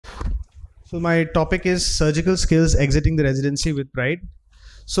So my topic is surgical skills exiting the residency with pride.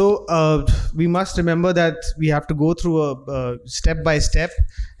 So we must remember that we have to go through a step by step,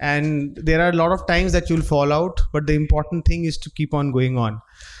 and there are a lot of times that you'll fall out, but the important thing is to keep on going on.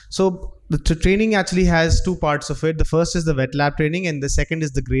 So the training actually has two parts of it. The first is the wet lab training, and the second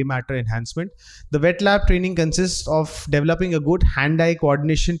is the gray matter enhancement. The wet lab training consists of developing a good hand-eye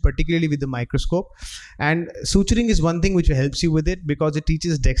coordination, particularly with the microscope. And suturing is one thing which helps you with it because it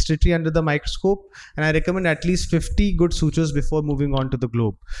teaches dexterity under the microscope. And I recommend at least 50 good sutures before moving on to the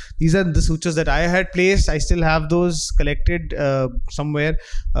globe. These are the sutures that I had placed. I still have those collected somewhere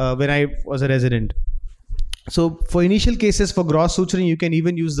when I was a resident. So for initial cases for gross suturing, you can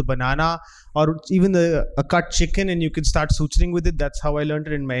even use the banana or even a cut chicken, and you can start suturing with it. That's how I learned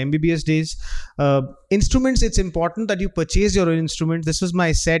it in my MBBS days. Instruments, it's important that you purchase your own instrument. This was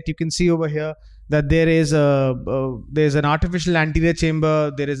my set. You can see over here that there is there's an artificial anterior chamber,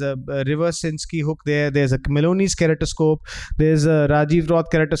 there is a reverse Sinsky hook there's a Maloney's keratoscope, there's a Rajiv Roth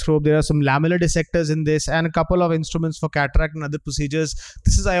keratoscope, there are some lamellar dissectors in this, and a couple of instruments for cataract and other procedures.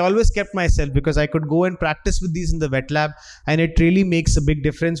 I always kept myself because I could go and practice with these in the wet lab, and it really makes a big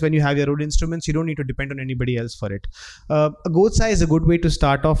difference when you have your own instruments. You don't need to depend on anybody else for it. A goat size is a good way to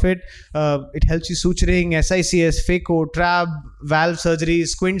start off it. It helps you suturing, SICS, phaco, trab, valve surgeries,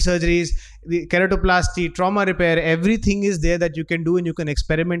 squint surgeries, the keratoplasty, trauma repair, everything is there that you can do, and you can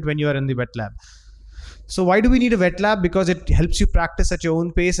experiment when you are in the wet lab. So why do we need a wet lab? Because it helps you practice at your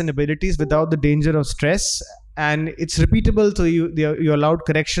own pace and abilities without the danger of stress, and it's repeatable, so you allowed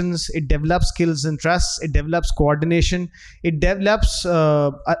corrections. It develops skills and trust, it develops coordination, it develops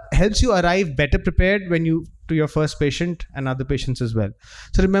helps you arrive better prepared when you to your first patient and other patients as well.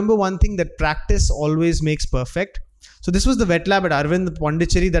 So remember one thing, that practice always makes perfect. So this was the wet lab at Arvind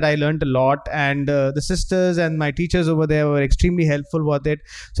Pondicherry that I learned a lot, and the sisters and my teachers over there were extremely helpful with it.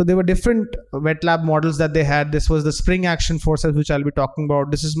 So there were different wet lab models that they had. This was the spring action forceps, which I'll be talking about.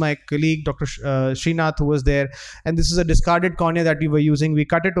 This is my colleague, Dr. Srinath, who was there. And this is a discarded cornea that we were using. We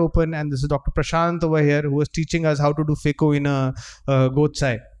cut it open, and this is Dr. Prashant over here, who was teaching us how to do phaco in a goat's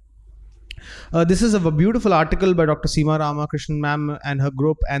eye. This is a beautiful article by Dr. Seema Ramakrishnan ma'am and her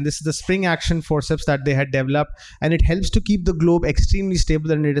group, and this is the spring action forceps that they had developed, and it helps to keep the globe extremely stable,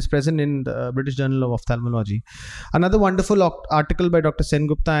 and it is present in the British Journal of Ophthalmology. Another wonderful article by Dr.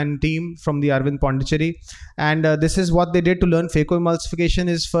 Sengupta and team from the Arvind Pondicherry, and this is what they did to learn phacoemulsification.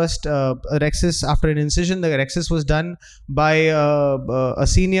 Is first rhexis, after an incision, the rhexis was done by a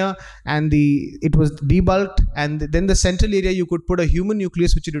senior, and it was debulked, and then the central area you could put a human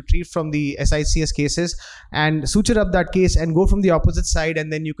nucleus which you retrieved from the SICS cases and suture up that case and go from the opposite side,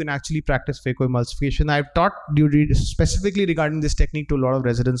 and then you can actually practice phacoemulsification. I've taught specifically regarding this technique to a lot of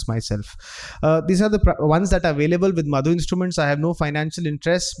residents myself. These are the ones that are available with Madhu instruments. I have no financial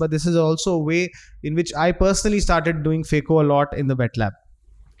interest, but this is also a way in which I personally started doing phaco a lot in the wet lab.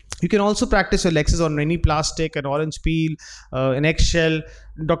 You can also practice your Lexus on any plastic, an orange peel, an eggshell.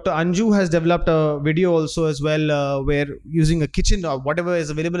 Dr. Anju has developed a video also as well, where using a kitchen or whatever is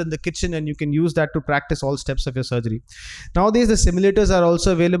available in the kitchen, and you can use that to practice all steps of your surgery. Nowadays, the simulators are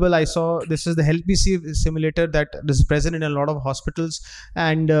also available. I saw this is the HealthBC simulator that is present in a lot of hospitals,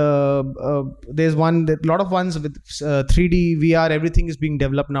 and there's a lot of ones with 3D, VR, everything is being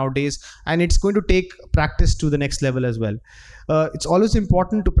developed nowadays, and it's going to take practice to the next level as well. It's always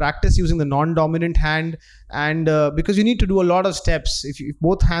important to practice using the non-dominant hand, and because you need to do a lot of steps. If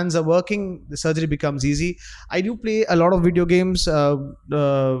both hands are working, the surgery becomes easy. I do play a lot of video games, and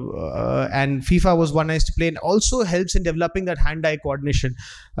FIFA was one I used to play, and also helps in developing that hand-eye coordination.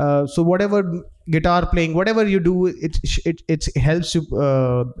 So whatever guitar playing, whatever you do, it helps you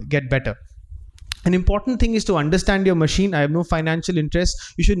get better. An important thing is to understand your machine. I have no financial interest.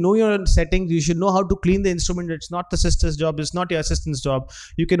 You should know your settings. You should know how to clean the instrument. It's not the sister's job. It's not your assistant's job.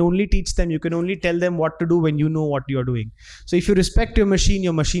 You can only teach them. You can only tell them what to do when you know what you're doing. So if you respect your machine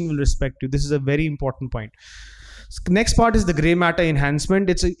will respect you. This is a very important point. Next part is the gray matter enhancement.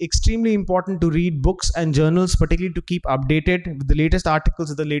 It's extremely important to read books and journals, particularly to keep updated with the latest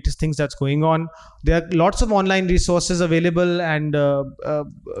articles and the latest things that's going on. There are lots of online resources available, and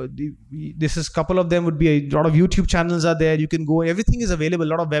this is a couple of them would be a lot of YouTube channels are there. You can go, everything is available.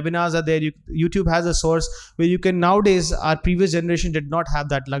 A lot of webinars are there. YouTube has a source where you can, nowadays, our previous generation did not have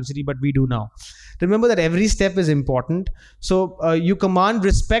that luxury, but we do now. Remember that every step is important. So you command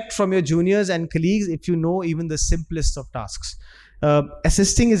respect from your juniors and colleagues if you know even the simplest of tasks.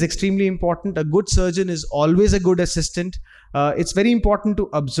 Assisting is extremely important. A good surgeon is always a good assistant. It's very important to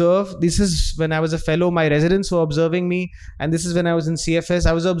observe. This is when I was a fellow, my residents were observing me, and this is when I was in CFS.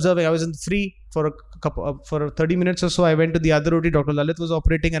 I was observing. I was in free for a couple for 30 minutes or so. I went to the other OT. Dr. Lalit was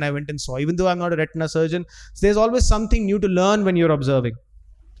operating, and I went and saw. Even though I'm not a retina surgeon, so there's always something new to learn when you're observing.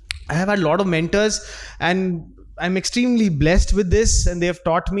 I have had a lot of mentors, and I'm extremely blessed with this, and they've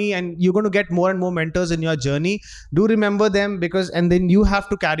taught me, and you're going to get more and more mentors in your journey. Do remember them, because, and then you have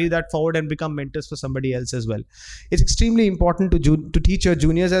to carry that forward and become mentors for somebody else as well. It's extremely important to teach your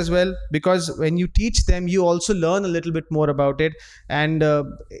juniors as well, because when you teach them, you also learn a little bit more about it, and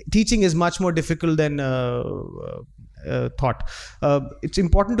teaching is much more difficult than thought. It's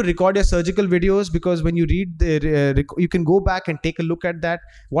important to record your surgical videos, because when you read you can go back and take a look at that,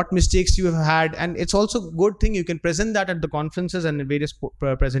 what mistakes you have had, and it's also a good thing you can present that at the conferences and in various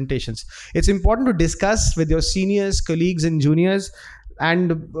presentations. It's important to discuss with your seniors, colleagues, and juniors,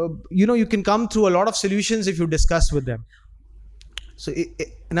 and you can come through a lot of solutions if you discuss with them. So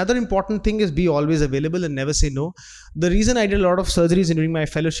another important thing is be always available and never say no. The reason I did a lot of surgeries during my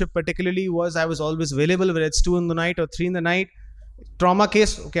fellowship particularly was I was always available, whether it's 2 in the night or 3 in the night. Trauma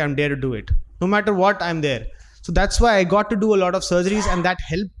case, okay, I'm there to do it. No matter what, I'm there. So that's why I got to do a lot of surgeries, and that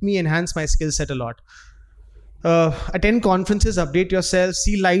helped me enhance my skill set a lot. Attend conferences, update yourself,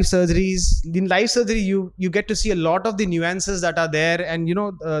 see live surgeries. In live surgery, you get to see a lot of the nuances that are there, and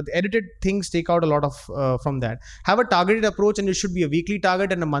the edited things take out a lot of from that. Have a targeted approach, and it should be a weekly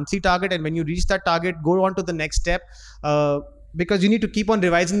target and a monthly target, and when you reach that target, go on to the next step, because you need to keep on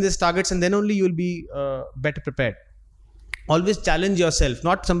revising these targets, and then only you'll be better prepared. Always challenge yourself,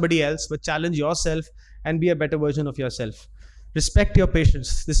 not somebody else, but challenge yourself and be a better version of yourself. Respect your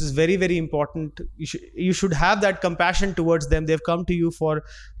patients. This is very, very important. You should have that compassion towards them. They've come to you for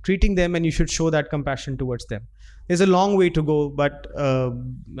treating them, and you should show that compassion towards them. There's a long way to go, but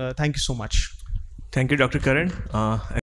thank you so much. Thank you, Dr. Karan.